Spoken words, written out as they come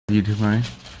YouTube, right?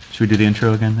 Should we do the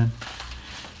intro again then?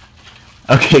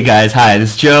 Okay, guys. Hi,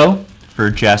 this is Joe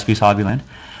for Jaspy's Hobbyland.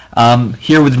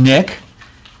 Here with Nick.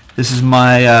 This is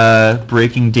my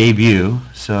breaking debut,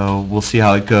 so we'll see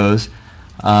how it goes.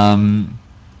 So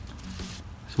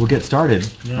we'll get started,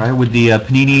 right, with the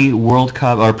Panini World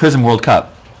Cup or Prizm World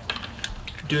Cup.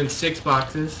 Doing 6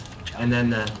 boxes, and then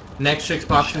the next 6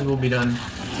 boxes will be done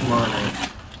tomorrow night.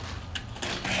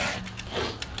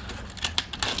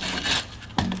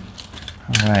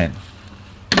 All right.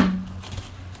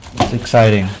 It's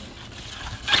exciting.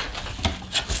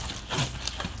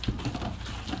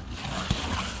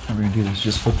 How are we gonna do this?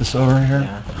 Just flip this over here.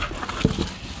 Yeah.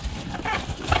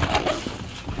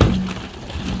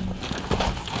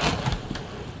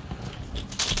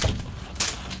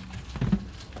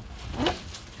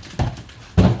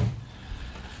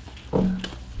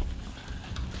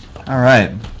 All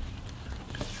right.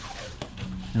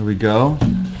 Here we go.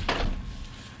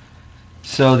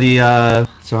 So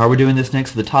so how are we doing this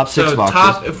next? The top 6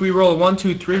 boxes. If we roll a 1,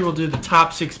 2, 3, we'll do the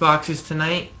top 6 boxes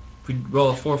tonight. If we roll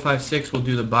a 4, 5, 6, we'll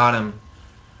do the bottom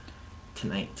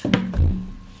tonight.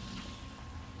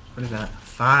 What is that?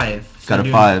 5. So Got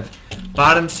a 5.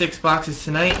 Bottom 6 boxes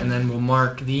tonight, and then we'll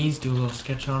mark these, do a little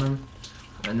sketch on them,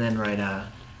 and then write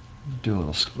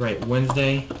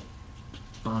Wednesday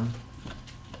on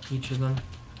each of them.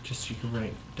 Just so you can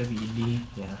write WD.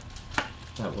 Yeah,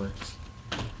 that works.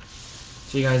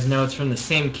 So you guys know it's from the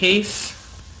same case.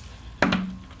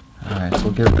 Alright, so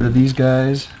we'll get rid of these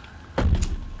guys. We'll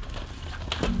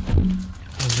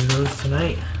do those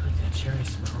tonight. Look at that cherry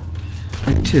smell.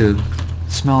 Me too.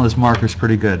 The smell of this marker's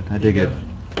pretty good. I dig it.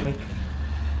 Okay.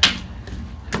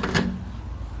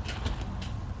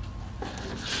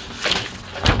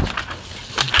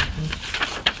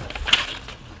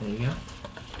 There you go.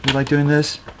 You like doing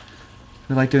this?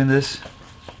 You like doing this?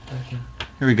 Okay.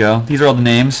 Here we go. These are all the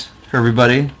names for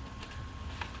everybody.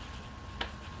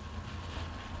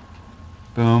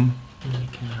 Boom. And you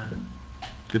can,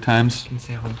 Good times. you can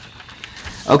say home.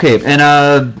 Okay,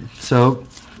 and so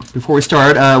before we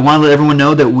start, I want to let everyone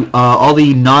know that all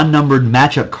the non-numbered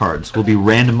matchup cards will be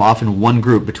random off in one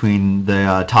group between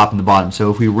the top and the bottom.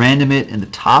 So if we random it and the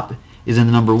top is in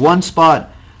the number 1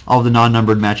 spot, all the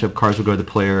non-numbered matchup cards will go to the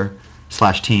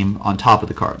player/team on top of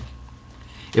the card.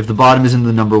 If the bottom is in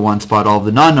the number 1 spot, all of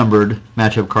the non-numbered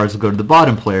matchup cards will go to the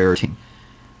bottom player or team.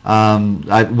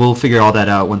 We'll figure all that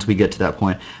out once we get to that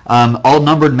point. All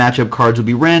numbered matchup cards will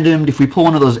be randomed. If we pull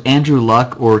one of those Andrew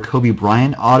Luck or Kobe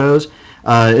Bryant autos,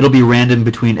 it'll be random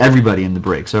between everybody in the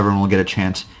break, so everyone will get a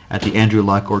chance at the Andrew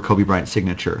Luck or Kobe Bryant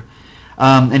signature.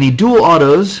 Any dual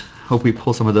autos, hope we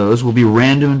pull some of those, will be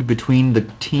randomed between the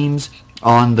teams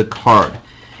on the card.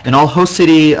 And all host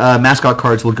city mascot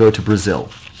cards will go to Brazil.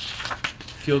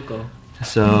 Field goal.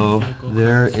 So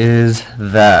there is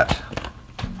that.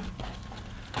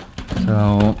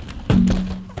 So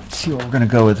let's see what we're going to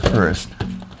go with first.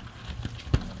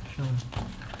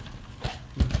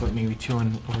 Put maybe 2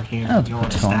 in over here. Oh, You don't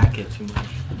want to 2 on. stack it too much.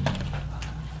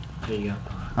 There you go.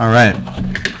 All right.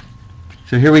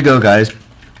 So here we go, guys.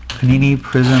 Panini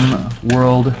Prizm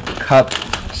World Cup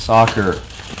Soccer.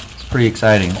 It's pretty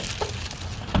exciting.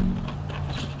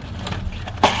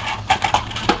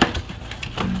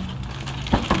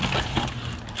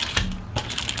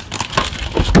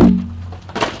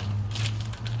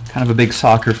 Kind of a big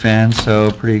soccer fan,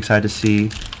 so pretty excited to see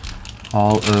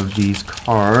all of these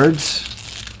cards.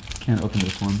 Can't open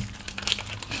this one.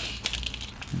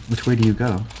 Which way do you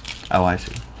go? Oh, I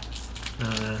see.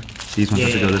 These ones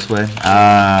have to go this way?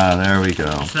 Ah, there we go.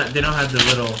 It's not, they don't have the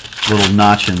little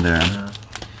notch in there.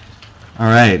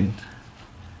 Alright.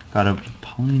 Got a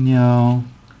Paulinho.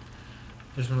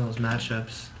 There's one of those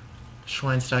matchups.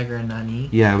 Schweinsteiger and Nani.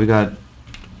 Yeah, we got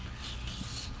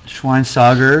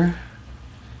Schweinsteiger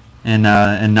and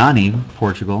Nani,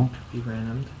 Portugal. Be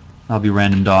randomed. I'll be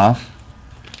randomed off.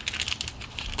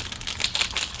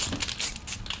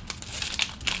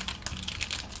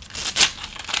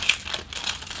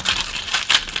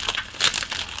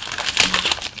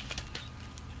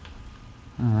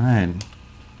 Alright.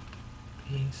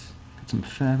 Peace. Got some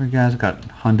favorite guys. Got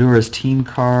Honduras team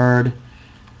card.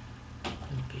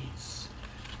 And peace.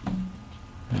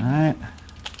 Alright.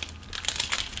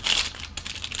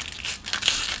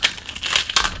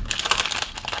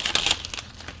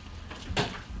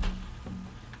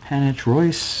 Panic,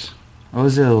 Royce,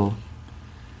 Ozil,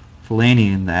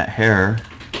 Fellaini in that hair.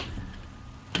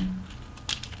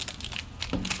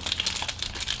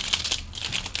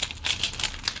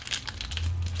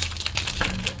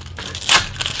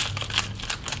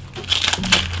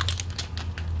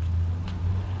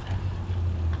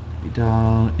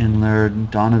 Vidal, Inler,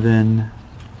 Donovan,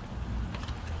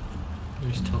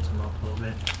 Just tilt them up a little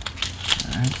bit.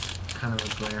 Alright. Kind of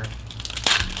a glare.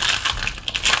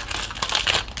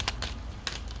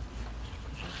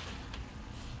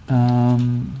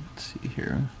 Let's see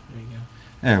here. There you go.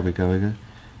 There we go.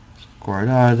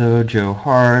 Guardado, Joe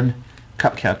Hard,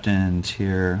 Cup Captains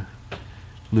here.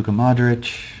 Luka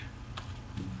Modric.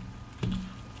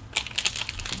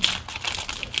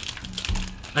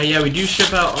 Yeah, we do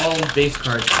ship out all base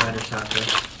cards, Spider Soccer.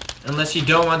 Unless you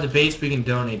don't want the base, we can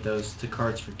donate those to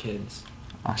Cards for Kids.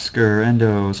 Oscar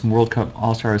Endo, some World Cup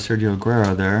All-Star Sergio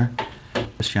Aguero there.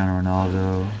 Cristiano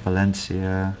Ronaldo,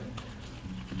 Valencia.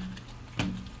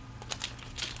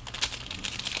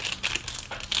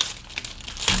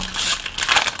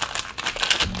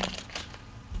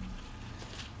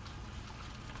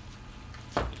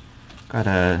 Got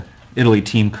a Italy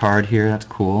team card here, that's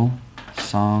cool.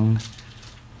 Song,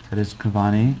 that is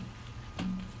Cavani.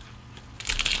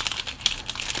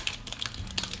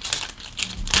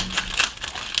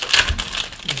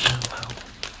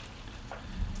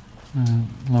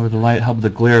 Lower the light, help the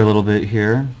glare a little bit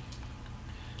here.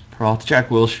 Peralta, Jack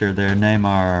Wilshere there,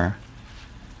 Neymar.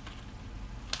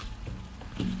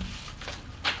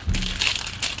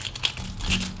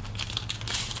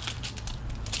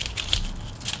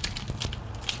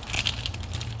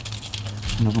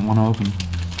 Doesn't want to open.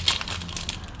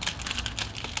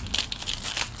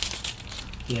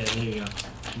 Yeah, there you go.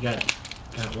 You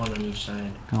got one on each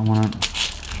side. Got one on.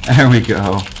 There we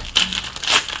go.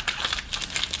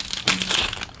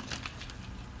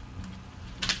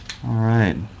 All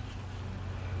right.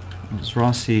 It's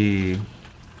Rossi,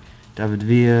 David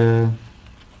Villa,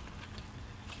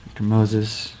 Victor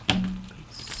Moses.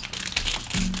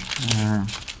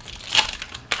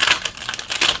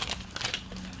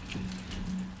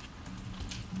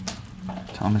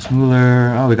 Thomas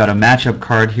Mueller. Oh, we got a matchup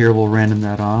card here. We'll random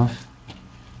that off.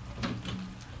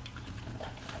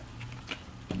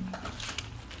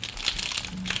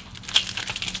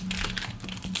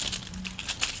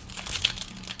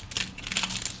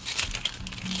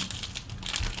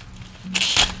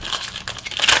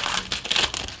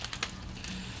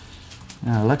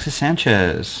 Alexis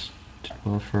Sanchez.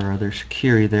 Well, for other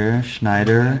Shaqiri there.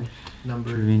 Schneider.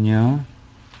 Number Trevino.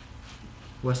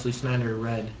 Wesley Sneijder,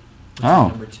 red. Oh,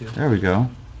 number 2. There we go.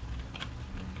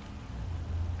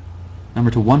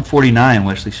 Number to 149,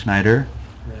 Wesley Sneijder.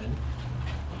 Red.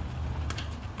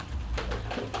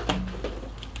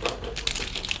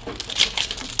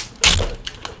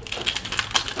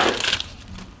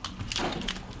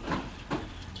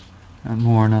 And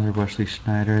more, another Wesley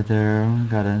Sneijder there.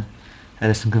 Got a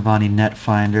Edison Cavani net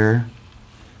finder.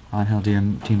 Angel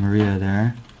Di Maria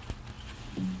there.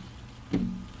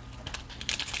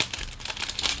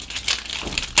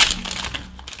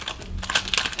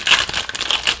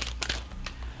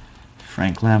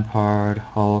 Frank Lampard,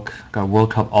 Hulk. Got World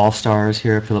Cup All-Stars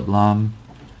here, Philip Lahm.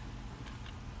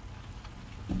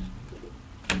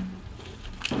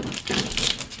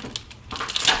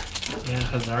 Yeah,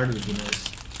 Hazard would be nice.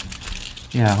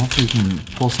 Yeah, hopefully we can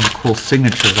pull some cool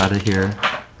signatures out of here.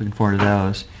 Looking forward to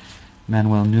those.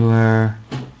 Manuel Neuer.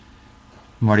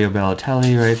 Mario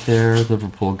Balotelli right there,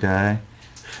 Liverpool guy.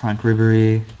 Frank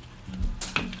Ribery.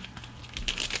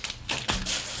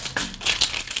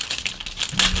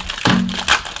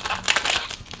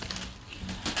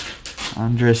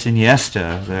 Andres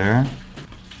Iniesta there.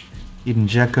 Eden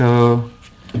Dzeko.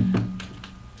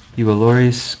 Hugo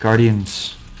Lloris,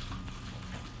 Guardians.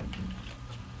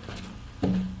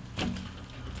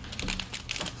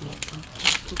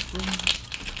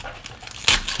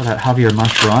 Saw that Javier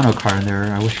Mascherano card there.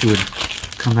 I wish he would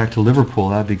come back to Liverpool.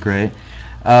 That'd be great.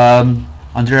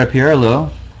 Andrea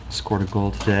Pirlo scored a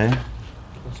goal today.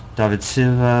 David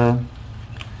Silva.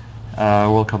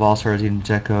 World Cup All-Stars, Eden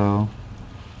Dzeko.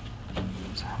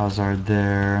 Hazard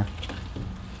there.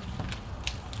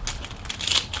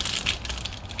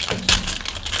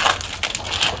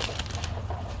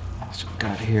 What we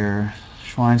got here?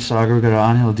 Schweinsteiger. We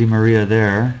got Angel Di Maria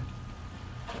there.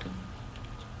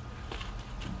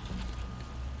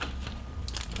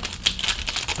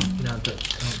 No, don't do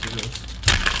this.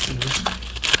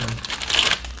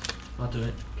 I'll do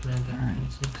it. Command that. Alright.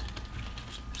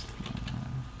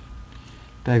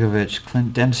 Begovic,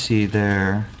 Clint Dempsey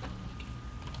there.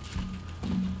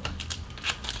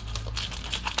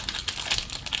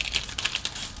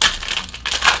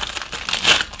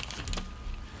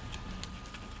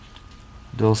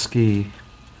 Dolski.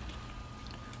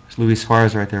 There's Luis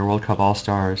Suarez right there, World Cup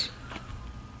All-Stars.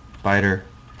 Biter.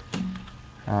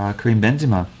 Karim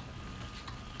Benzema.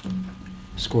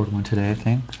 Scored one today, I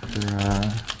think,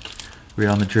 for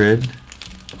Real Madrid.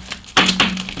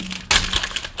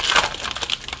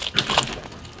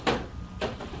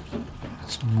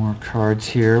 More cards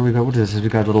here. We got, what is this? We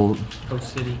got a little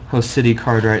Host City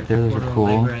card right there. Those are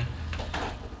cool. Going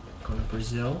to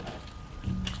Brazil.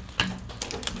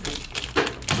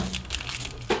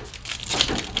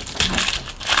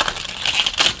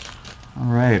 All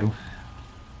right.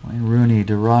 Wayne Rooney,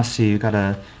 De Rossi. We got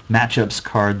a matchups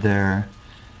card there.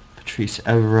 Patrice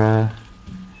Evra.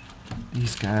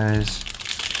 These guys.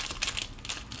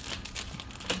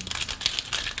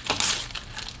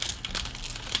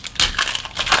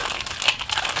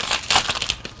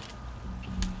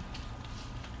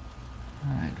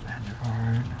 Alright, Van der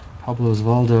Vaart, Pablo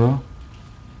Osvaldo.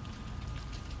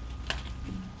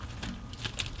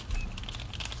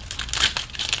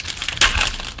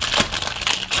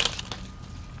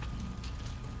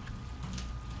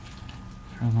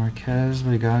 From Marquez,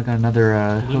 we got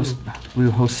another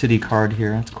blue Host City card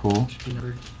here. That's cool.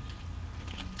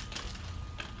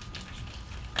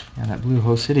 Yeah, that blue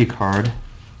Host City card,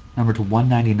 numbered to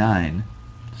 199.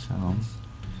 So,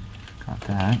 got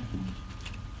that.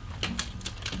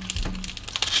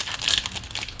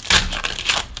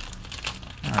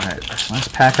 Alright, let's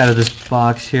pack out of this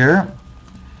box here.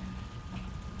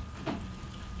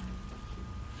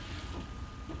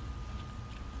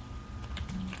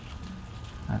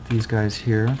 Got these guys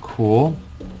here. Cool.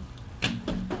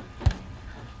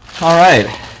 Alright.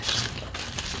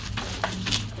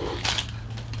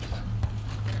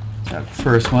 That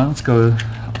first one. Let's go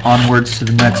onwards to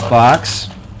the next box.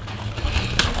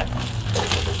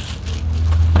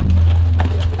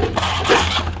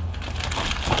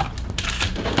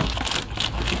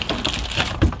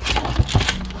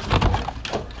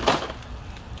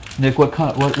 Nick, what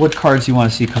cards do you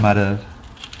want to see come out of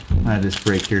this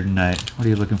break here tonight? What are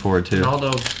you looking forward to?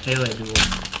 Ronaldo Pele duel.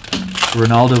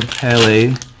 Ronaldo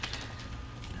Pele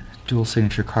dual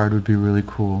signature card would be really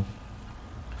cool.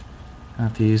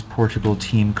 Got these Portugal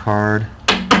team card.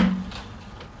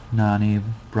 Nani,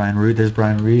 Brian Ruiz. There's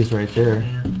Brian Ruiz right there.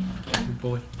 Yeah, good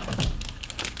boy.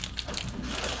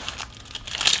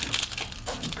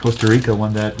 Costa Rica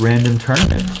won that random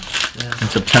tournament in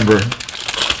September.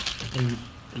 In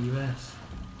the U.S.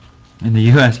 In the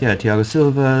U.S., yeah. Thiago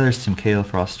Silva. There's Tim Cahill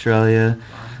for Australia.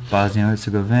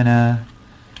 Bosnia-Herzegovina.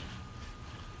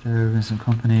 There, Vincent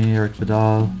Company. Eric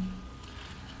Vidal.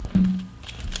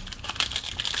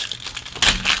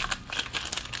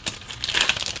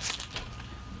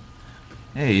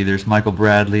 Hey, there's Michael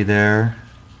Bradley there.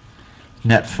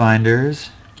 Net Finders.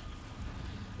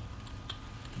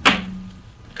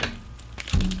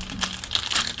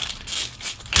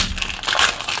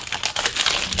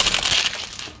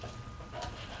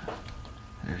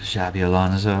 There's Xabi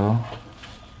Alonso.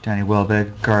 Danny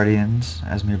Welbeck, Guardians.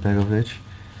 Asmir Begovic.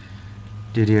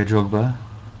 Didier Drogba.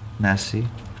 Messi.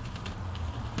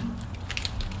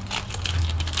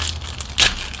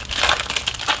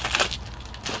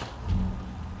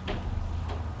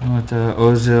 With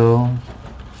Ozil,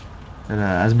 got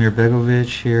Asmir Begovic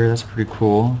here. That's pretty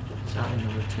cool.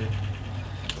 Number 2.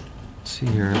 Let's see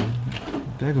here,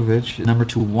 Begovic, number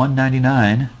 2,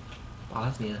 199.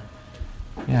 Bosnia.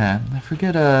 Yeah, I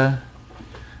forget.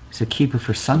 He's a keeper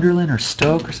for Sunderland or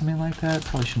Stoke or something like that.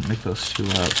 Probably shouldn't make those two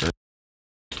up, but.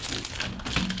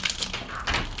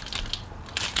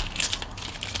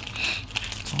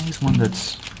 It's always one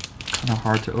that's kind of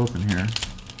hard to open here.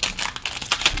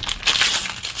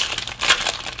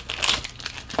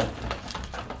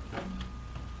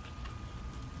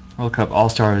 World Cup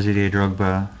All-Star Didier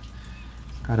Drogba.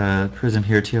 Got a Prizm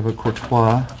here, Thibaut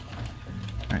Courtois.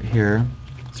 Right here.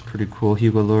 It's pretty cool.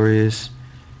 Hugo Lloris.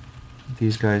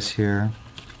 These guys here.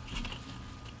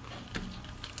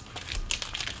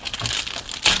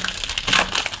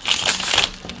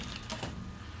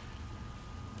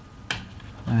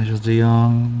 Nigel de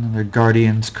Jong. Another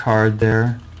Guardians card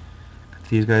there.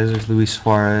 These guys, there's Luis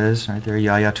Suarez. Right there,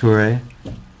 Yaya Toure.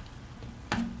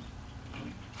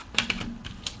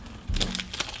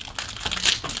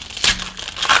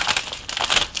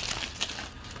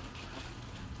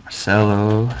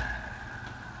 Marcelo,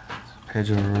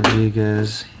 Pedro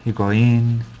Rodriguez,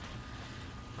 Higuain,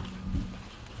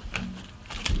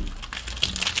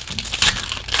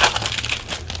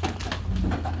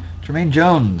 Jermaine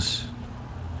Jones,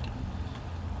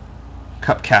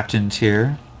 Cup captains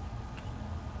here.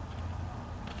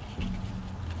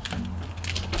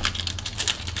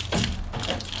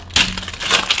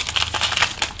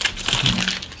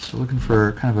 So looking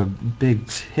for kind of a big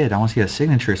hit. I want to see a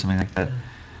signature or something like that.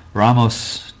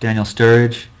 Ramos, Daniel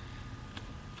Sturridge,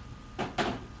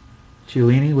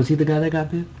 Chiellini, was he the guy that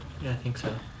got bit? Yeah, I think so.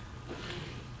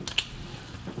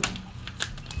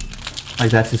 Like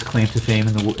that's his claim to fame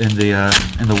in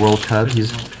the World Cup.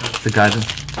 He's the guy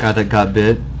that Guy that got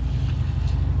bit.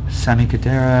 Sami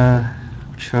Khedira,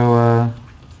 Ochoa,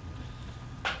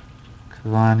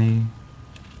 Cavani.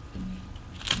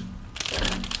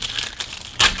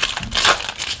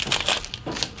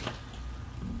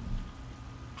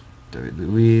 David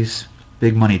Luiz.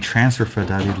 Big money transfer for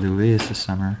David Luiz this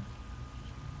summer.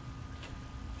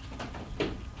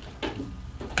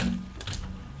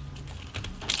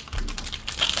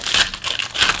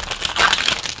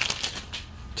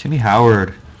 Timmy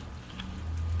Howard.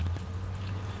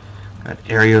 Got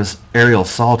aerial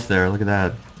salt there. Look at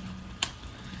that.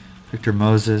 Victor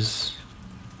Moses.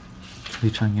 Lee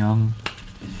Chung Young.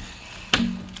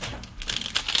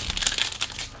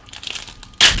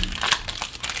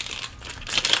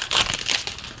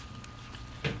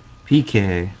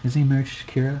 PK. Is he married to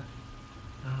Shakira?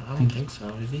 I don't think so,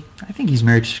 is he? I think he's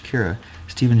married to Shakira.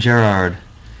 Steven Gerrard.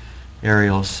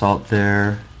 Aerial salt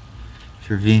there.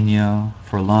 Gervinho.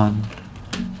 Forlan.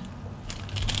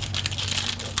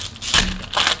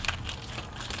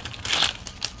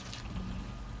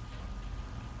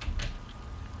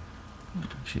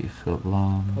 Gee, Philip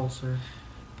Long. Pulsar.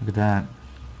 Look at that.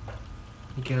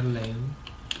 Gerlein.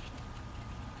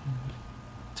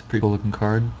 It's a pretty cool looking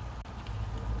card.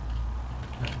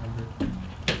 Not numbered.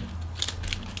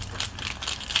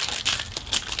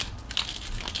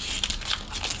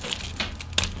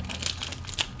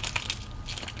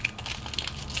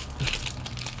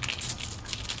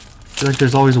 I feel like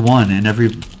there's always one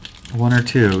or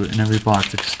two in every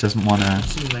box that just doesn't want to.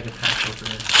 Seems like a pack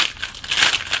opener.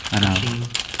 I know. Machine.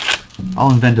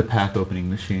 I'll invent a pack opening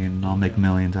machine and I'll make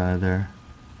millions out of there.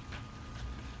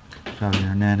 Javier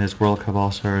Hernandez, World Cup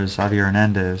All-Stars, Javier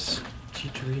Hernandez.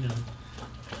 Chicharito.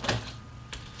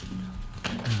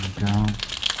 There we go.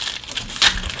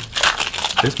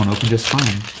 This one opened just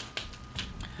fine.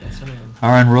 Yes, I am.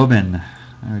 Aaron Robin.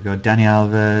 There we go. Dani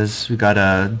Alves. We got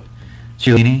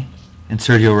Chiellini and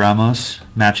Sergio Ramos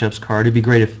matchups card. It'd be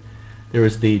great if there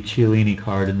was the Chiellini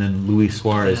card and then Luis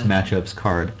Suarez matchups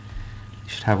card. You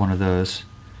should have one of those.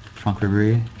 Franck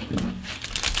Ribéry.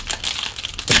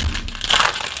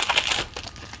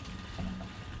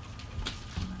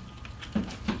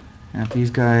 And these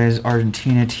guys,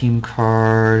 Argentina team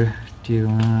card.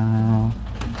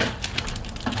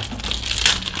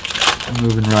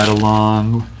 Moving right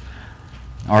along.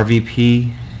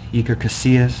 RVP, Iker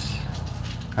Casillas.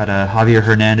 Got a Javier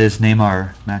Hernandez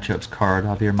Neymar matchups card.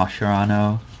 Javier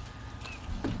Mascherano.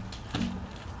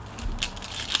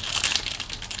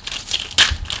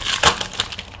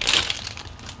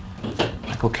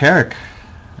 Michael Carrick.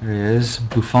 There he is.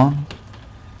 Buffon.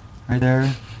 Right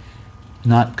there.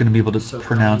 Not going to be able to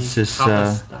pronounce this.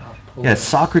 Yeah,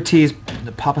 Socrates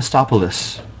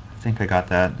Papastopoulos. I think I got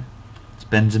that. It's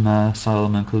Benzema,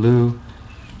 Solomon Kalou.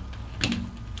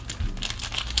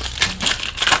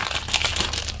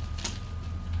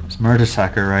 It's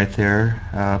Mertesacker right there.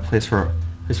 Plays for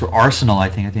Arsenal. I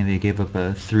think they gave up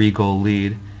a 3-goal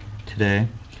lead today.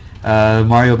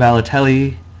 Mario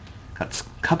Balotelli. Got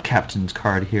Cup Captain's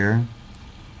card here.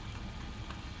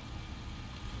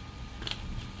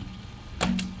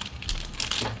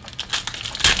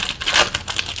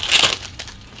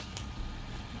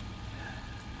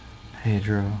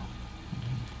 Pedro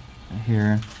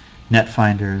here.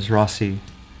 Netfinders, Rossi.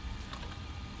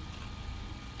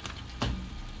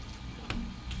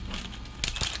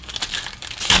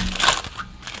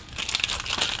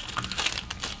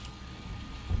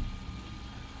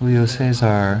 Julio Cesar.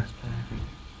 I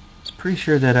was pretty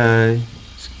sure that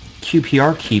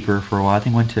QPR keeper for a while. I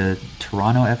think went to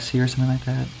Toronto FC or something like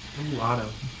that. Ooh, auto.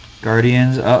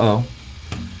 Guardians. Uh-oh.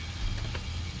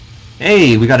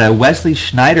 Hey, we got a Wesley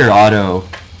Schneider auto.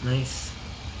 Nice.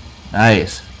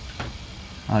 Nice.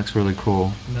 That looks really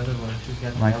cool. Another one. Who's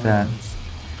got Like the that. ones?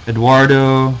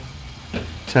 Eduardo,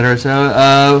 etc.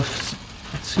 So,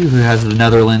 let's see who has the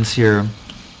Netherlands here.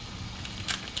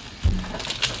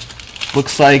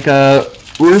 Looks like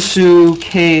Urs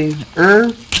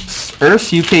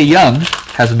UK Young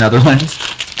has the Netherlands.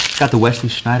 Got the Wesley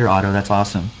Schneider auto. That's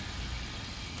awesome.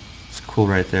 It's cool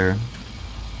right there.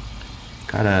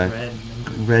 Got a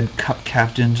red Cup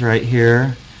Captains right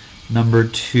here. Number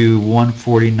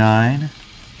 2/149.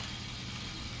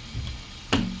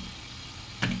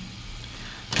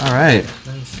 All right.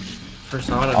 Nice. First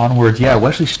auto. Onwards. Yeah,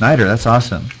 Wesley Schneider. That's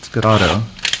awesome. It's a good auto.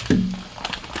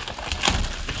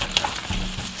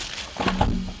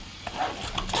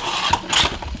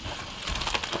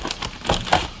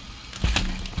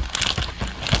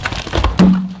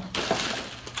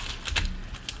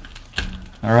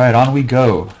 All right, on we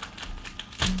go.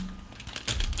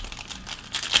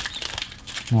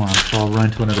 more. So I'll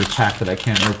run to another pack that I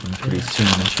can't open pretty soon.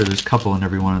 I'm sure there's a couple in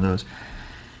every one of those.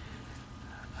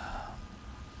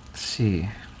 Let's see.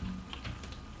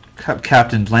 Cup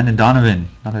captain Landon Donovan,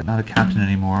 not a captain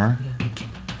anymore. Yeah.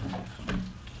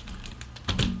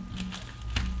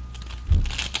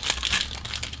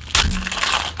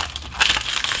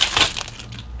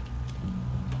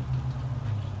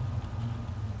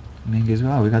 Mingus,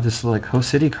 wow, we got this like Host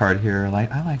City card here. I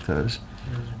like those.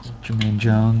 Jermaine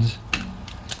Jones.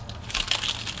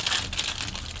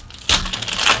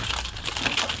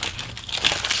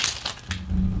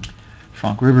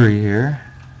 Frank Ribery here.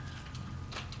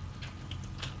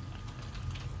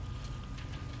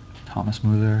 Thomas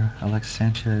Muller, Alex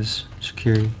Sanchez,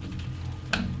 Shaqiri.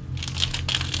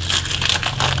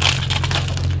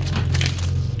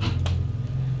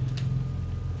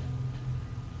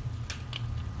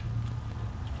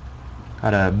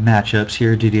 Got matchups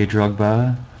here. Didier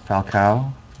Drogba,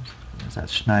 Falcao. Is that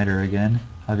Schneider again?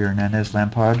 Javier Hernandez,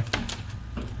 Lampard.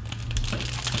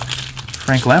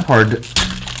 Frank Lampard is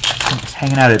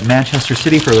hanging out at Manchester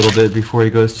City for a little bit before he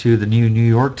goes to the new New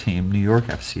York team, New York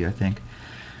FC, I think.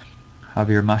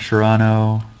 Javier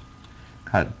Mascherano.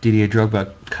 Got Didier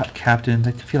Drogba, Cup captain.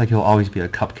 I feel like he'll always be a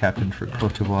Cup captain for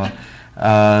Cote d'Ivoire.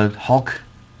 Hulk,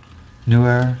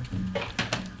 Neuer.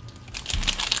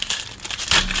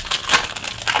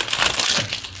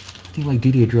 I think like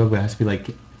Didier Drogba has to be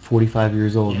like 45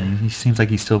 years old, and he seems like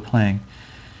he's still playing.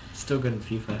 Still good in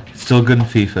FIFA. Still good in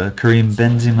FIFA. Karim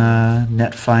Benzema,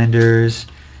 Netfinders,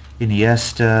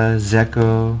 Iniesta,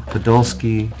 Zeko,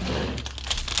 Podolski.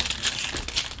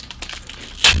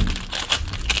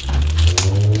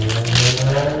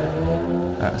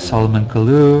 Solomon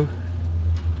Kalou.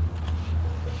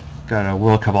 Got a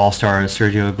World Cup All-Star,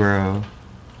 Sergio Aguero.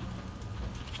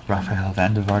 Rafael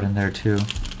van der Vaart in there too.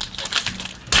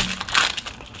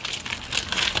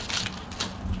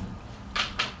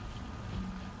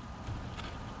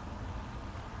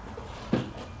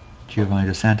 Giovanni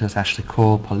Dos Santos, Ashley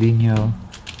Cole, Paulinho.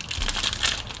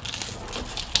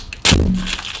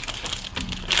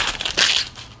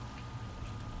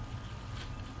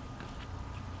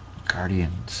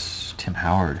 Guardians, Tim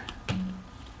Howard.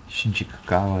 Shinji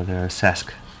Kagawa there,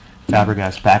 Cesc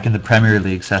Fabregas, back in the Premier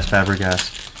League, Cesc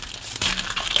Fabregas.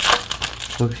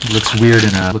 Looks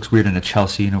weird in a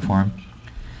Chelsea uniform.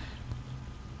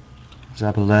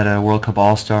 Zabaleta, World Cup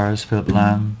All-Stars, Philip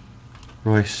Lam,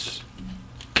 Royce.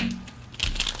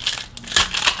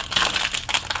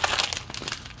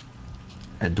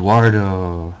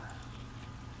 Eduardo.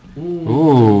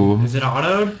 Ooh. Is it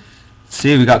autoed?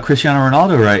 See, we got Cristiano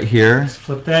Ronaldo right here. Let's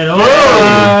flip that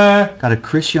over. Got a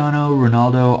Cristiano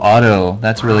Ronaldo auto.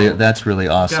 That's really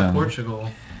awesome. Got Portugal.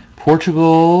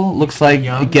 Portugal looks like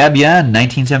Young. Gabian,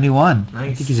 1971. Nice.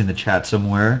 I think he's in the chat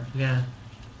somewhere. Yeah.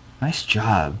 Nice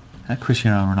job. That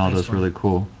Cristiano Ronaldo is really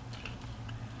cool.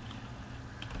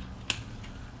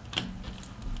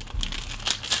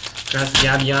 Got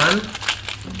Gabian.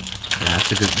 Yeah,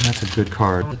 that's a good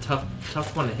card. A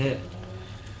tough one to hit.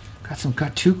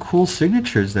 Got two cool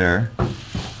signatures there.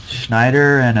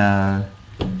 Schneider and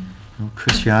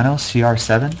Cristiano,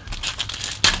 CR7.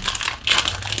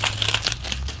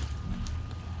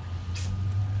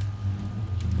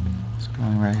 It's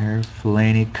going right here.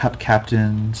 Fellaini, Cup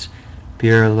captains,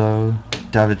 Pirlo,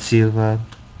 David Silva.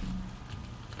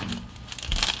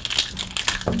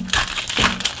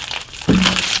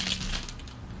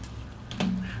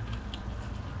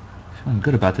 Feeling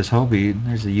good about this hobby.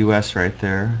 There's the U.S. right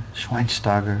there.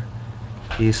 Schweinsteiger,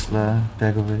 Isla,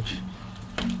 Begovic.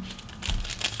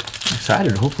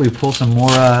 Excited. Hopefully pull some more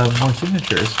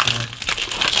signatures. Yeah.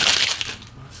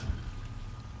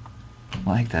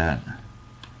 Like that.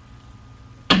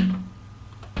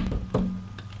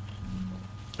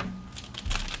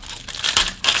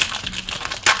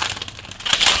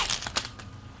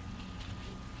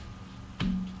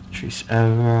 Trace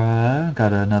Evra.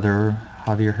 Got another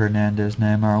Javier Hernandez,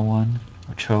 Neymar one.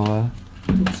 Ochoa.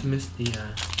 Just missed the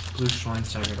blue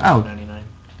Schweinsteiger to Oh. 199.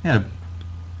 Yeah.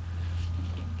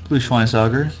 Blue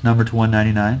Schweinsteiger, number to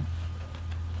 199.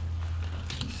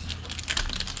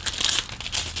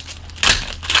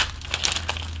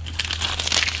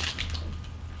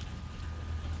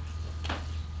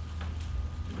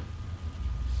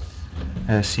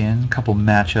 Essien, couple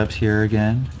matchups here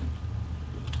again.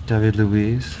 David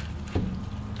Luiz.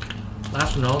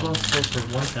 Last Ronaldo sold for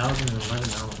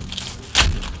 $1,011.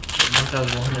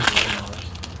 $1,111.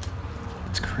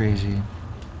 It's crazy.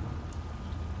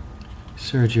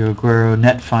 Sergio Aguero,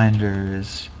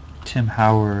 Netfinders, Tim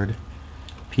Howard,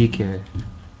 Piqué.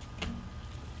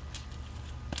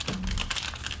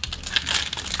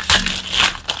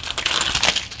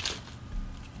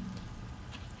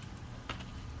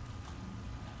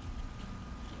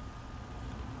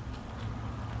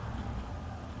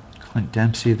 Clint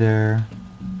Dempsey there.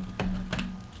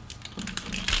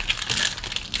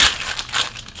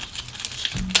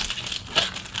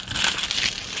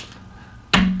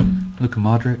 Luka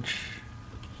Modric.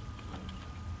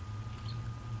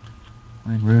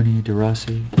 Wayne Rooney,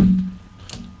 DeRossi.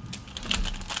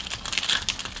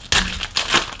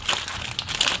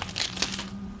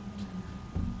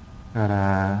 Got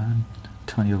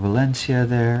Antonio Valencia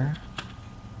there.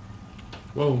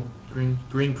 Whoa,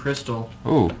 green crystal.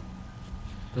 Oh,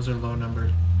 Those are low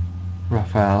numbered.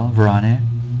 Rafael Varane.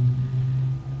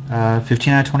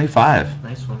 15 out of 25.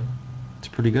 Nice one. It's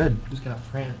pretty good. Who's got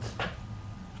France?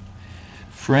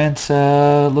 France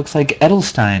looks like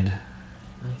Edelstein.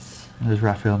 Nice. There's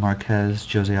Rafael Marquez,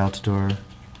 Jose Altidore.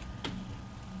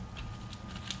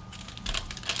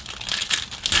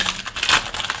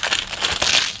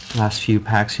 Last few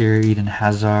packs here, Eden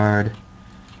Hazard,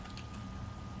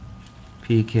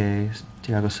 PK,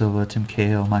 Thiago Silva, Tim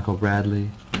Cahill, Michael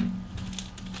Bradley.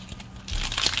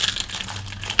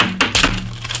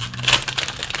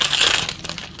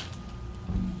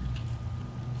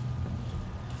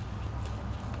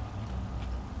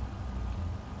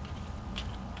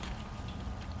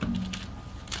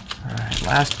 Alright,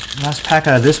 last pack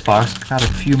out of this box. Got a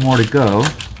few more to go.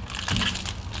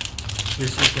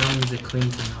 Yursek Young needs a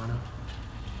Klinsmann auto.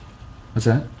 What's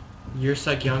that?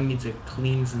 Yursek Young needs a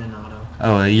Klinsmann auto.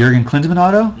 Oh, a Jurgen Klinsmann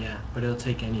auto? Yeah, but it'll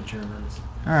take any Germans.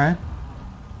 Alright.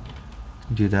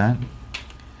 Do that.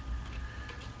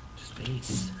 Just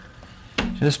base.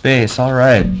 Just base,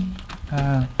 alright.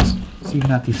 Let's even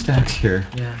out these stacks here.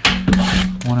 Yeah.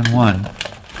 1 and 1.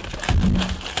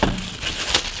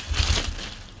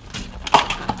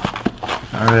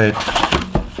 Alright.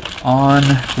 On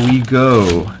we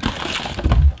go.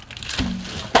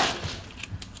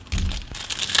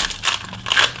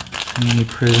 Panini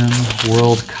Prizm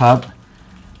World Cup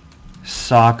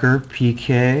Soccer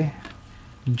PK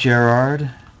Gerard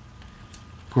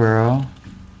Guerrero.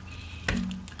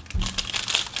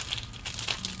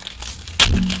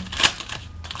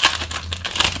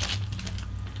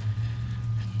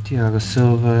 Thiago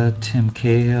Silva, Tim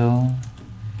Cahill.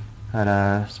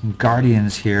 Got some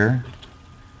Guardians here.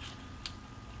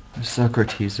 There's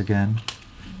Socrates again.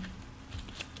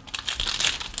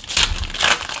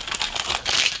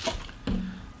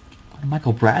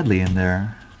 Michael Bradley in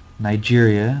there.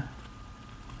 Nigeria.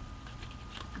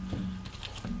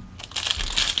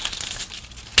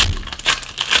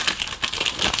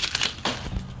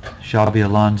 Xabi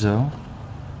Alonso.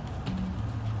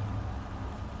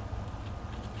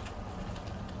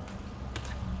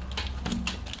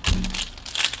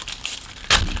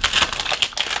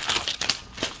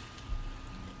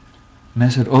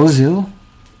 Mesut Ozil.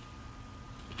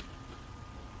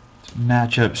 Some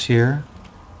matchups here.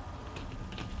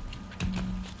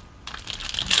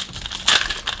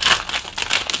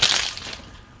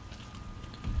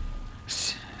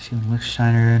 Steven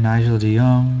Lichtsteiner, Nigel de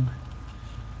Jong.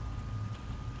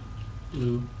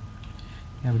 Blue.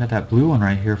 Yeah, we got that blue one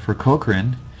right here for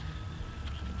Cochrane.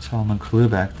 Solomon Kalou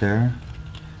back there.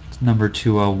 It's number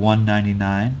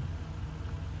 199.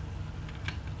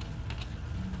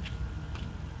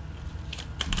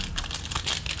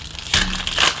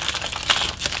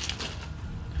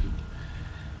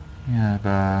 You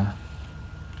have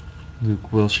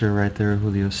Luke Wilshire right there,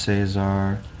 Julio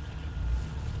Cesar.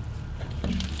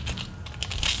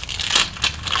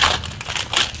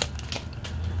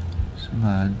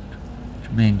 Some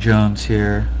Jermaine Jones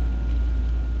here.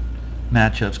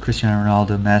 Matchups, Cristiano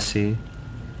Ronaldo, Messi.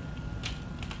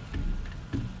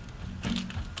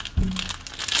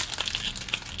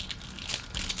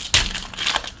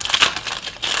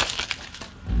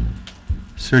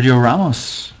 Sergio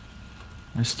Ramos.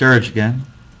 There's Sturridge again.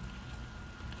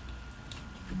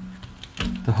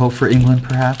 The hope for England,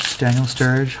 perhaps, Daniel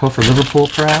Sturridge. Hope for Liverpool,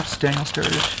 perhaps, Daniel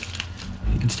Sturridge.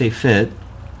 If he can stay fit.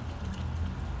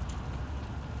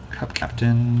 Cup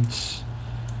captains.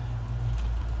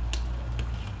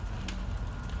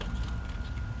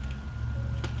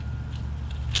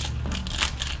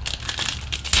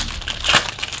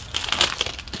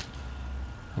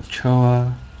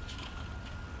 Ochoa.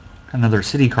 Another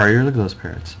City card here. Look at those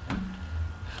parrots.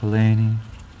 Fellaini.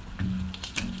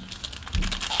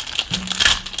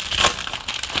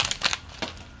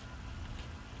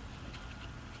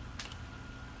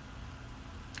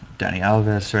 Danny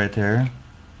Alves right there.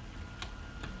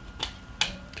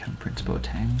 Kevin Prince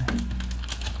Boateng.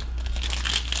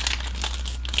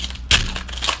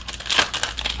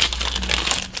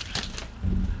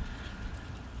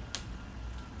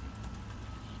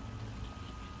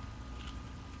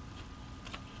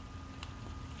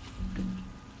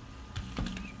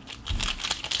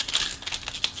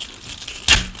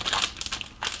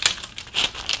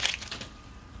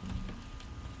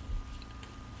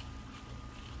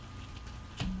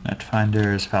 Net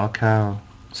finders, Falcao.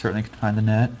 Certainly can find the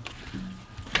net.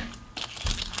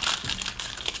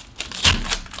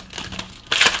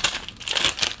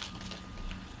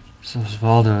 So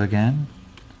Osvaldo again.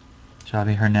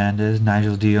 Xavi Hernandez,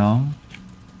 Nigel de Jong.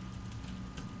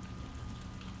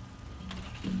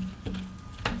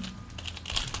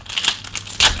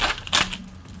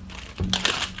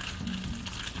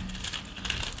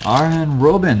 Arjen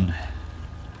Robben.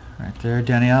 Right there,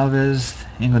 Dani Alves,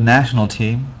 England national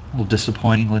team. A little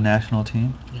disappointing England national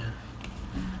team. Yeah.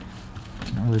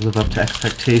 Didn't really live up to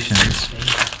expectations.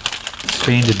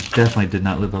 Spain definitely did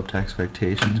not live up to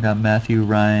expectations. Got Matthew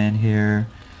Ryan here.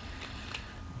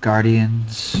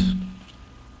 Guardians.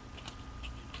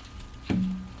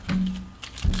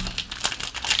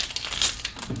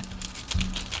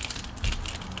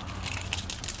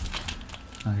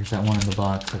 Oh, here's that one in the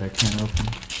box that I can't open.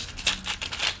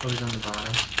 Oh, he's on the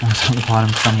bottom. Oh, it's on the bottom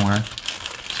somewhere.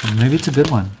 So maybe it's a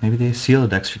good one. Maybe they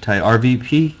sealed it extra tight.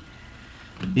 RVP.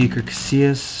 Iker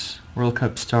Casillas. World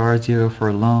Cup stars. Diego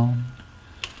Forlán.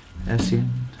 Essien.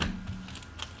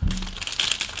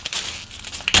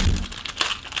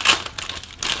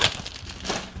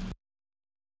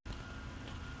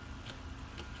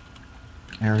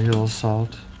 Aerial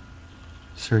assault.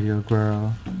 Sergio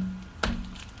Aguero.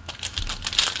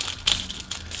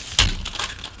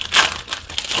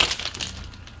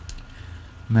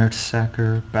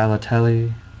 Mertesacker,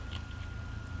 Balotelli,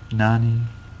 Nani.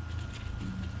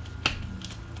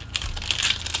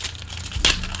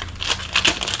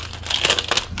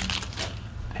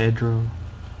 Pedro.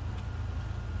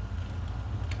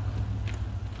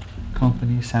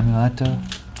 Company, Samuel Eto'o.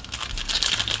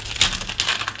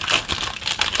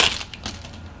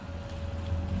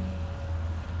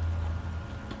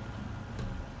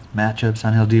 Matchups,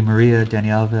 Angel Di Maria, Dani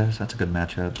Alves. That's a good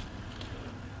matchup.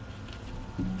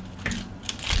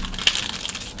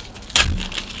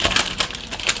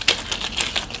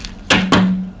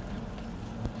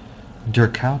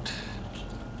 Dirk Kuyt.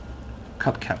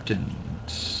 Cup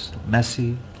captains,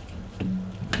 Messi,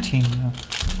 Coutinho.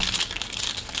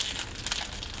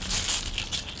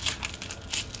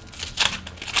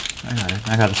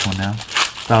 I got this one now.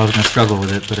 Thought I was going to struggle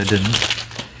with it, but I didn't.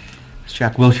 It's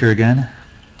Jack Wilshere again.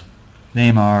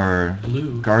 Neymar,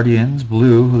 Blue. Guardians,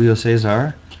 blue, Julio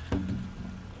Cesar.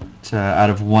 It's out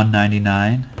of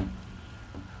 199.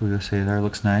 Julio Cesar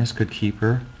looks nice, good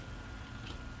keeper.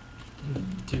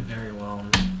 Did very well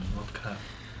in the World Cup.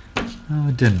 Oh,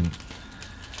 it didn't.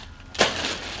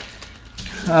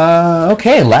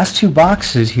 Okay, last two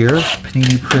boxes here.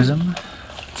 Panini Prizm.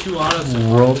 2 autos.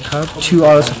 World Cup. 2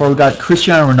 autos so far. We got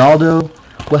Cristiano Ronaldo,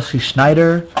 Wesley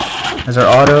Sneijder as our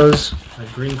autos. A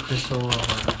green crystal.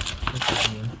 What's his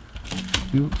name?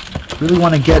 We really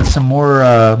want to get some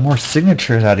more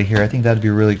signatures out of here. I think that'd be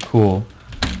really cool.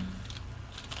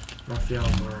 Rafael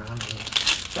Varane.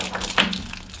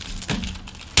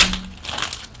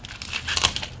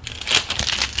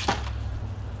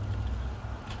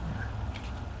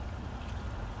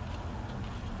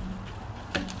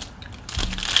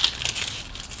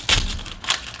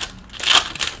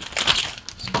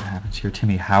 Here,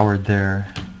 Timmy Howard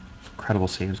there. Incredible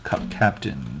saves. Cup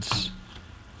captains.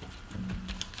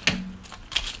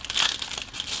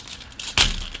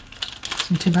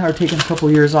 Isn't Tim Howard taking a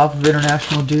couple years off of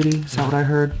international duty? Is that what I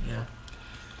heard? Yeah.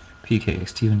 PK,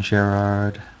 Steven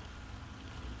Gerrard.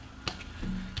 So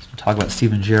we'll talk about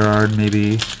Steven Gerrard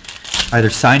maybe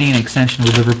either signing an extension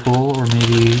with Liverpool or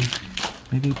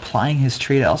maybe plying his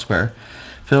trade elsewhere.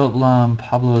 Philip Lahm,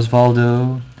 Pablo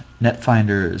Osvaldo, net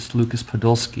finders, Lucas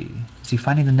Podolski. Is he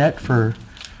finding the net for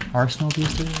Arsenal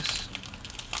these days?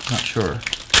 Not sure.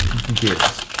 I think he is.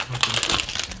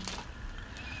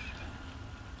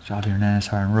 Xavi Hernandez,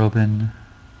 Arjen Robben,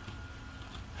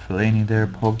 Fellaini there,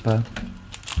 Pogba.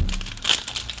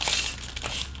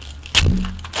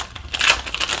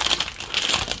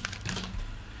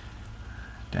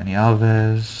 Dani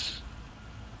Alves.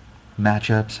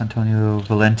 Matchups, Antonio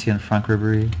Valencia and Franck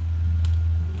Ribéry.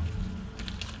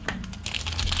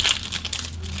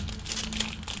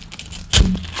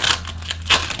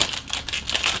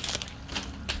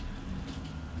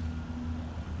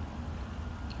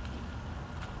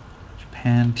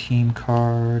 Japan team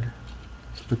card.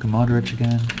 It's Luka Modric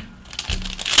again.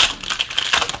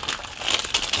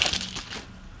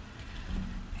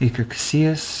 Iker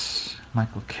Casillas,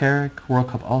 Michael Carrick, World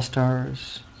Cup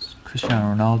All-Stars,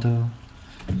 Cristiano Ronaldo.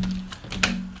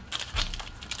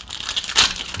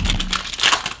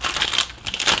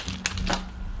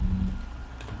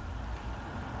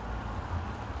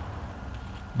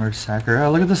 Mertesacker.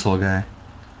 Oh, look at this little guy. I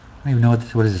don't even know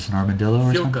what is this, an armadillo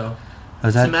or Field something? Go. Oh,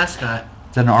 It's the mascot.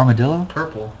 is that an armadillo?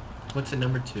 Purple. What's at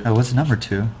number 2? Oh, what's number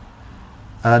 2?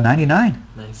 99.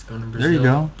 Nice. Going to Brazil. There you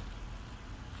go.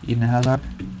 Eden Hazard.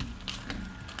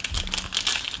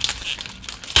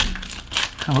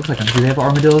 Kind of looks like them. Do they have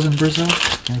armadillos in Brazil?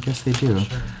 Yeah, I guess they do.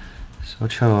 Sure.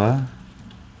 Ochoa.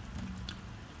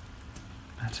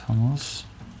 That's Hummels.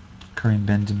 Karim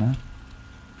Benzema.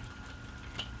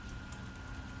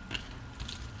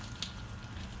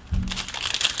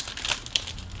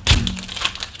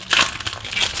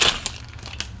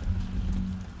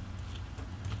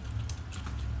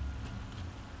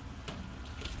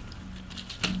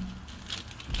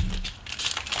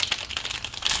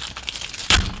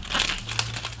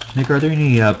 Nick, are there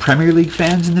any Premier League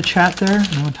fans in the chat there?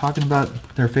 Anyone talking about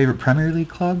their favorite Premier League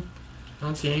club? I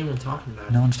don't see anyone talking about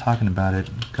it. No one's talking about it.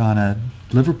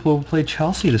 Liverpool will play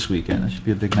Chelsea this weekend. That should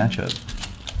be a big matchup.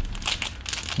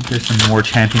 I think there's some more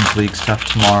Champions League stuff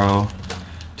tomorrow,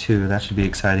 too. That should be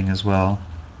exciting as well.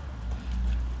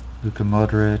 Luka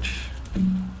Modric.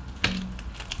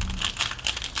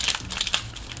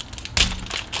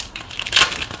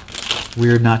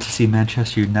 Weird not to see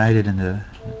Manchester United in the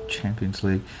Champions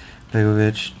League.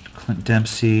 Begovic, Clint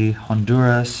Dempsey,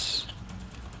 Honduras.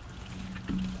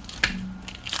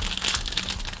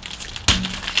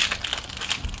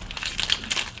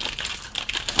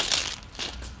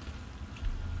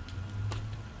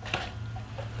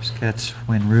 Busquets,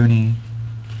 Wayne Rooney.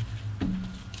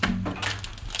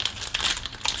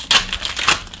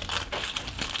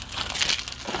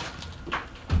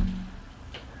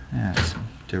 Yeah, some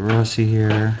De Rossi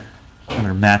here.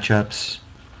 Other matchups.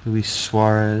 Luis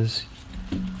Suarez,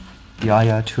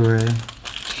 Yaya Toure,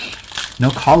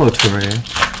 no Colo Toure,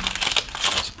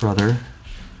 his brother,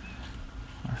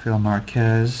 Rafael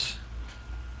Marquez,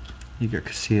 Iker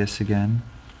Casillas again.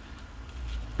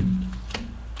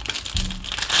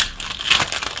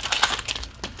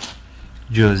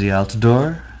 Josie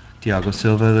Altidore, Thiago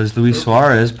Silva, there's Luis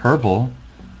Suarez, purple.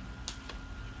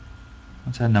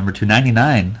 What's that number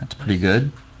 299? That's pretty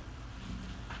good.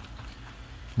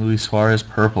 Luis Suarez,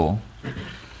 purple.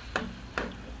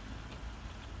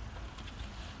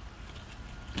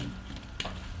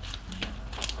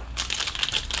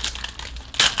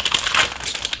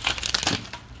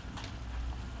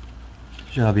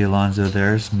 Xabi Alonso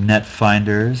there. Some net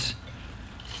finders.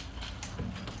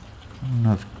 I don't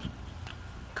know if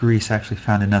Greece actually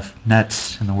found enough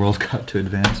nets in the World Cup to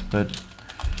advance, but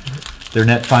they're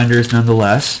net finders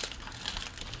nonetheless,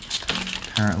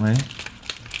 apparently.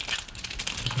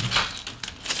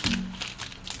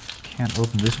 Can't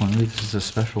open this one. Maybe this is a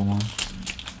special one.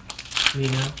 You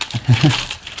know?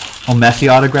 Oh,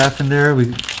 Messi autograph in there.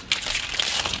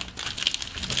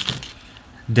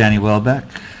 Danny Welbeck.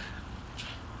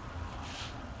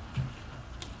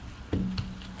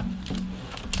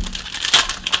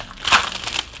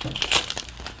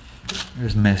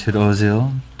 There's Mesut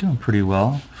Ozil, doing pretty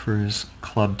well for his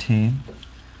club team.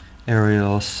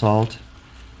 Aerial Assault.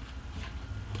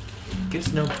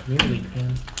 Guess no Premier League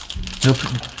fans.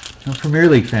 No Premier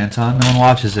League fans, huh? No one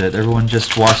watches it. Everyone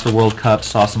just watched the World Cup,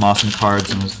 saw some awesome cards,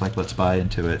 and was like, let's buy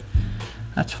into it.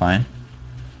 That's fine.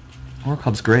 World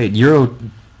Cup's great.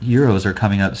 Euros are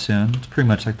coming up soon. It's pretty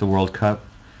much like the World Cup,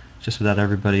 just without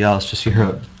everybody else, just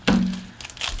Europe.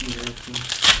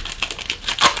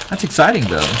 That's exciting,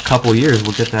 though. A couple years,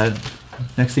 we'll get that.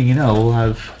 Next thing you know, we'll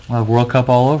have World Cup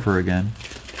all over again.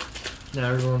 Now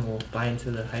everyone will buy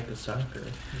into the hype of soccer.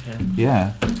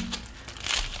 Yeah.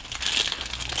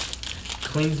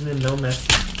 Klinsmann, no Messi.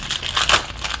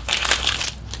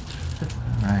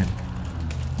 Right.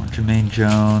 Jermaine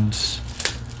Jones.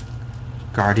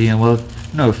 Guardian. Well, I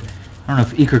don't know if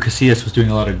Iker Casillas was doing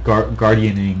a lot of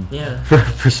guardianing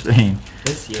for Spain.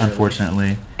 This year,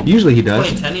 unfortunately. Usually he does.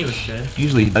 2010 he was good.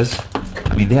 Usually he does.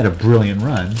 I mean, they had a brilliant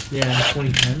run. Yeah,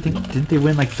 2010. Didn't they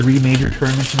win like 3 major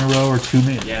tournaments in a row, or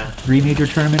 3 major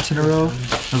tournaments in a row?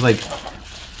 It was like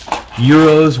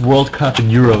Euros, World Cup, and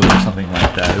Euros or something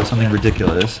like that. It was something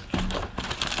ridiculous.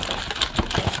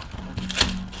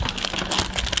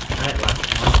 Alright,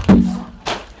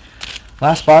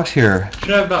 last box here. Should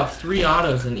have about 3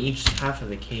 autos in each half of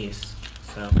the case.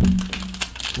 So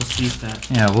we'll see if that.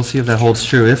 Yeah, we'll see if that holds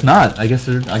true. If not, I guess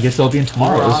they'll be in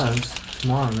tomorrow's. More autos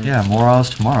tomorrow. Maybe. Yeah, more autos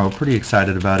tomorrow. Pretty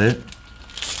excited about it.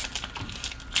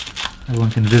 Everyone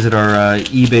can visit our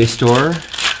eBay store,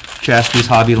 Jaspy's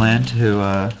Hobbyland,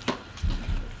 to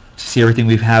see everything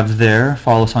we have there.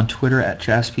 Follow us on Twitter at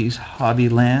Jaspy's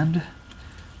Hobbyland.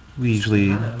 We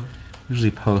usually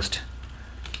post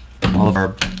all of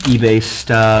our eBay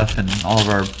stuff and all of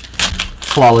our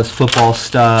flawless football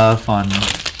stuff on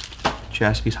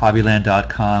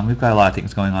JaspysHobbyland.com. We've got a lot of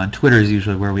things going on. Twitter is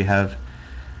usually where we have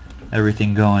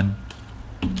everything going.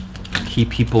 keep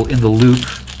people in the loop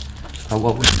about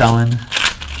what we're selling,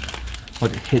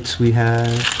 what hits we have.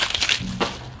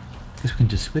 I guess we can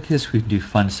just, with this we can do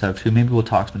fun stuff too. Maybe we'll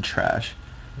talk some trash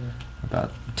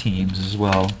about teams as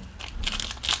well.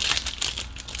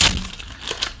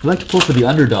 We like to pull for the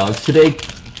underdogs. Today,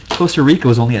 Costa Rica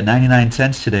was only at 99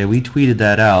 cents today. We tweeted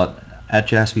that out at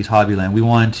Jaspy's Hobbyland. We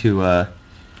wanted to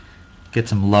get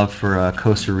some love for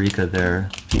Costa Rica there,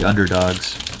 the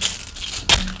underdogs.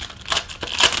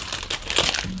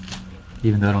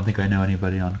 Even though I don't think I know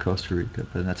anybody on Costa Rica,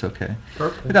 but that's okay.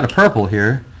 Purple. We got a purple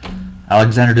here.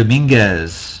 Alexander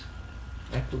Dominguez.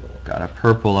 Ecuador. Got a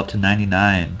purple up to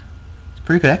 99. It's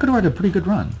pretty good. Ecuador had a pretty good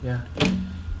run. Yeah.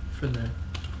 For their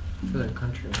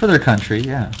country. For their country,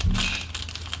 yeah.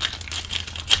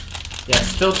 Yeah,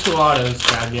 still 2 autos,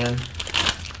 Fabian.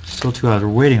 Still 2 hours. We're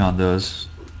waiting on those.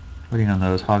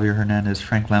 Javier Hernandez,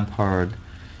 Frank Lampard. A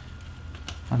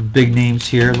lot of big names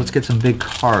here. Let's get some big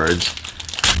cards.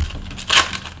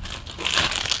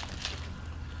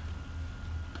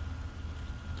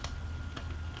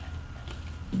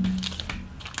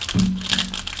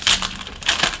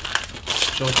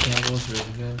 Joel Campbell is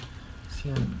really good. Is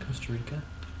he on Costa Rica?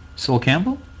 Sol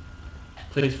Campbell?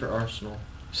 Plays for Arsenal.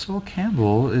 Sol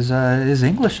Campbell is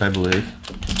English, I believe.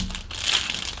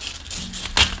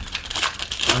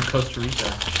 On Costa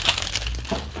Rica.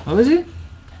 Oh, is he?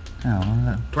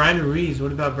 Oh, Brian Ruiz.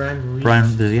 What about Brian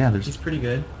Ruiz? There's. He's pretty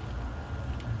good.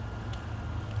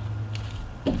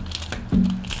 I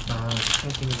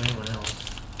can't think of anyone else.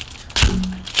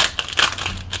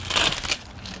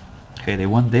 Okay, they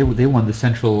won the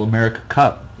Central America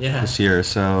Cup this year,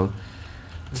 so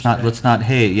let's not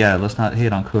hate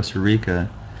on Costa Rica.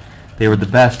 They were the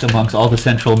best amongst all the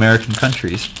Central American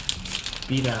countries.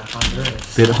 Beat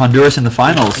Honduras. Beat Honduras in the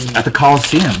finals at the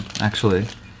Coliseum, actually,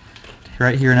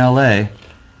 right here in LA.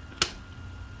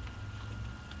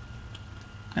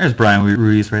 There's Brian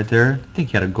Ruiz right there. I think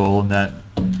he had a goal in that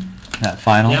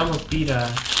final. They almost beat more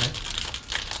of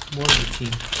the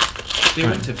team. They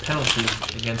went to penalties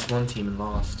against one team and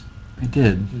lost. They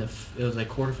did. It was like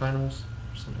quarterfinals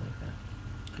or something like that.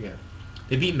 I forget.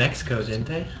 They beat Mexico, didn't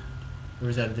they? Or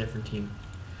was that a different team?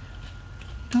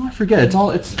 No, I forget. It's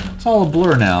all a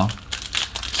blur now.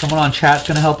 Someone on chat's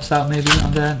gonna help us out maybe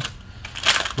on that.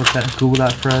 Google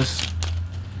that for us.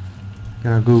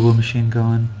 Got our Google machine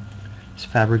going. It's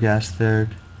Fabregas third.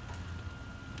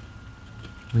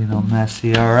 Lionel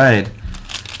Messi. All right.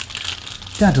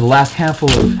 Down to the last handful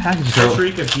of packages. Costa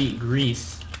Rica beat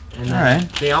Greece, and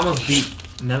they almost beat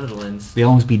Netherlands. They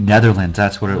almost beat Netherlands.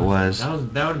 That's what it was. That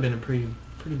would have been a pretty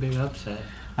big upset.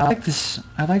 I like this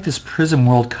Prizm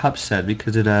World Cup set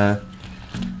because it kind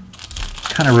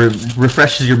of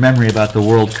refreshes your memory about the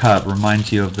World Cup.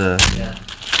 Reminds you of the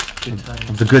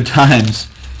good times.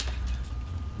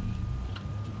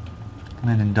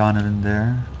 Landon Donovan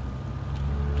there.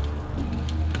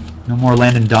 No more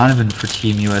Landon Donovan for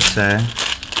Team USA.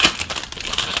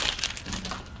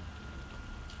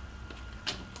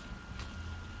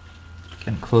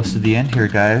 Getting close to the end here,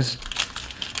 guys.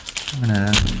 I'm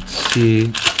gonna see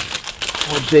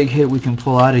what big hit we can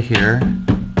pull out of here.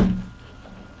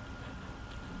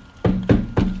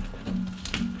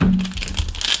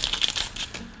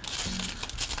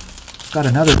 Got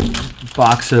another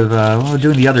box of, we're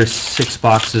doing the other 6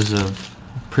 boxes of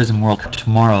Prizm World Cup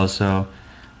tomorrow, so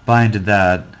buy into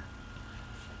that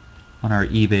on our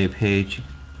eBay page.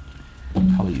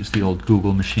 Probably use the old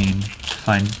Google machine to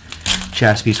find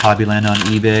Jaspy's Hobbyland on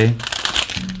eBay.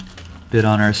 Bid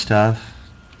on our stuff.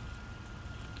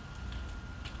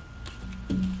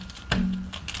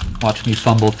 Watch me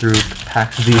fumble through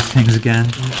packs of these things again.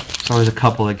 There's always a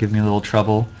couple that give me a little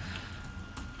trouble.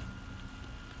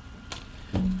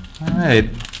 Alright,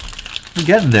 we're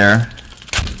getting there.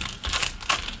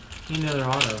 Need another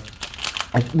auto.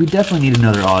 We definitely need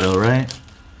another auto, right?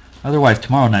 Otherwise,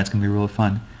 tomorrow night's going to be really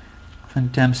fun.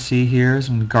 Clint Dempsey here,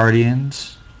 some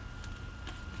Guardians.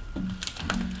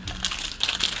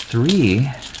 3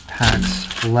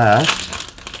 packs left.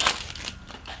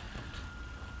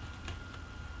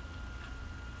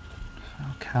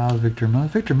 Victor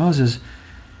Moses. Victor Moses,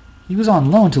 he was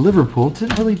on loan to Liverpool.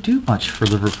 Didn't really do much for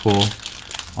Liverpool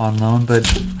on loan, but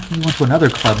he went to another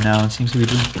club now and seems to be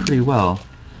doing pretty well.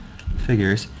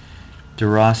 Figures. De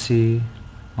Rossi,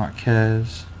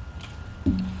 Marquez.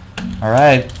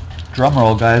 Alright, drum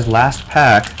roll, guys. Last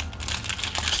pack.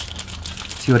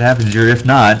 See what happens here. If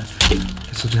not,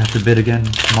 guess we'll have to bid again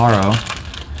tomorrow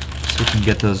so we can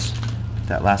get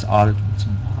that last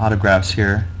some autographs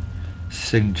here.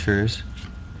 Signatures.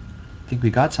 I think we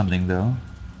got something though.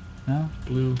 No?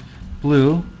 Blue.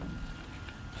 Blue.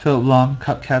 Philip Long,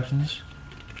 Cup Captains.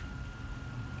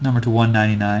 Number to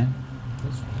 199.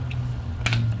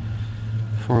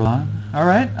 For on. All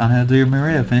right, Angel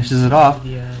Maria finishes it off.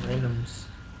 The randoms.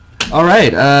 All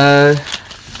right.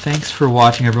 Thanks for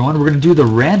watching, everyone. We're gonna do the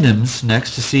randoms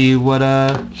next to see what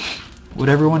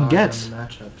everyone gets.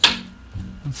 Matchups.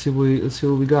 Let's see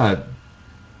what we got.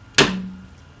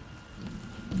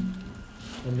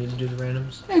 Want me to do the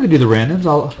randoms? Yeah, you can do the randoms.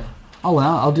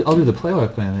 I'll do the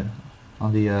play-by-play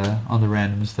on the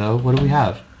randoms though. What do we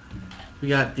have? We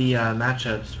got the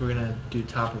matchups. We're gonna do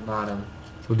top or bottom.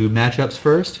 We'll do matchups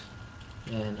first.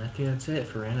 And I think that's it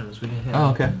for randoms. We didn't have Oh,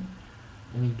 okay.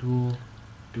 any dual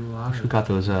autos. We got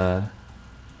those that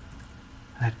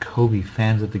Kobe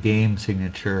fans of the game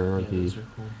signature or Yeah, the those are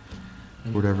cool.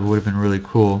 And whatever would have been really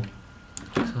cool.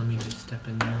 so let me just step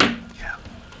in there. Yeah.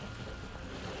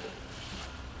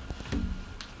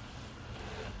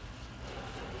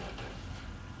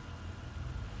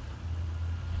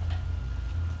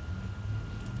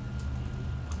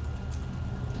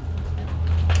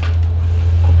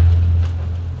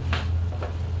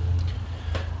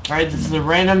 Alright, this is a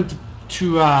random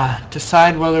to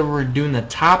decide whether we're doing the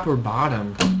top or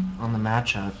bottom on the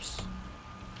matchups.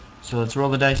 So let's roll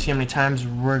the dice, see how many times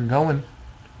we're going.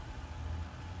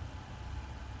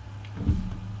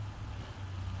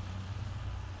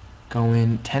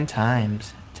 Going 10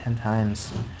 times. 10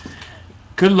 times.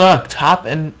 Good luck, top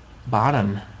and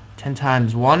bottom. 10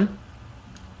 times. 1,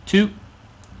 2,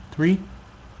 3,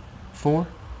 4,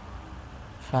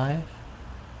 5,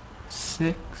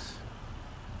 6,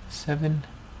 7,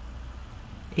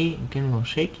 8, getting a little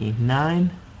shaky,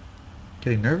 9,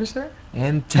 Getting nervous there?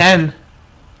 and 10.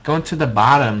 Going to the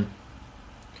bottom.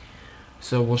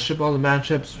 So we'll ship all the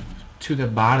matchups to the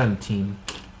bottom team.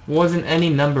 Wasn't any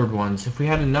numbered ones. If we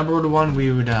had a numbered one,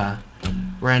 we would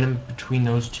random between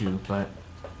those two, but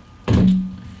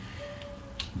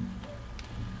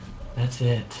that's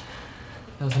it.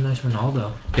 That was a nice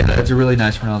Ronaldo. Yeah, that's a really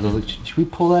nice Ronaldo. Should we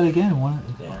pull that again? I want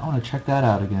Yeah. to check that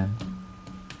out again.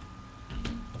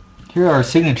 Here are our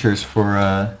signatures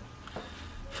for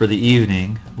the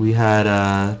evening. We had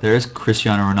there's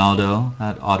Cristiano Ronaldo.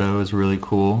 That auto is really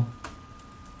cool.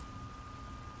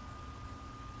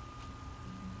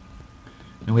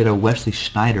 And we had a Wesley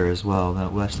Schneider as well.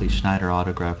 That Wesley Schneider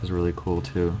autograph is really cool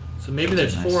too. So maybe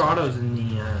there's Nice. 4 autos in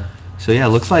the So yeah, it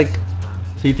looks like. 6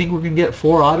 boxes. So you think we're gonna get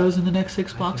 4 autos in the next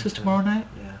 6 I think boxes so. tomorrow night?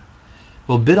 Yeah.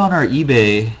 Well, bid on our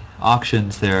eBay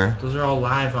auctions there. Those are all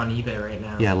live on eBay right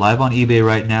now. Yeah, live on eBay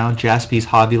right now. Jaspy's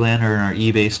Hobbyland are in our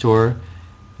eBay store.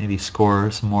 Maybe score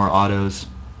some more autos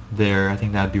there. I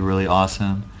think that'd be really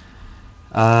awesome.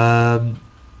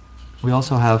 We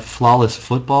also have Flawless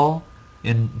Football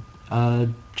in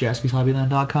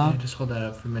JaspysHobbyland.com. Yeah, just hold that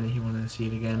up for a minute. He wanted to see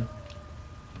it again.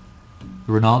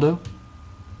 Ronaldo.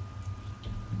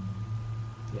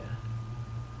 Yeah.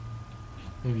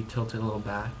 Maybe tilt it a little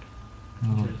back.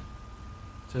 Oh.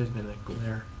 It's always been a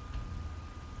glare.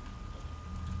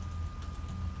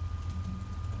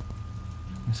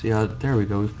 See how there we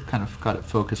go. We've kind of got it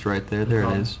focused right there. There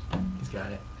it is. He's got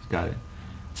it. He's got it.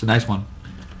 It's a nice one.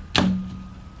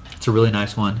 It's a really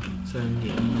nice one. So in the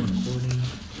recording.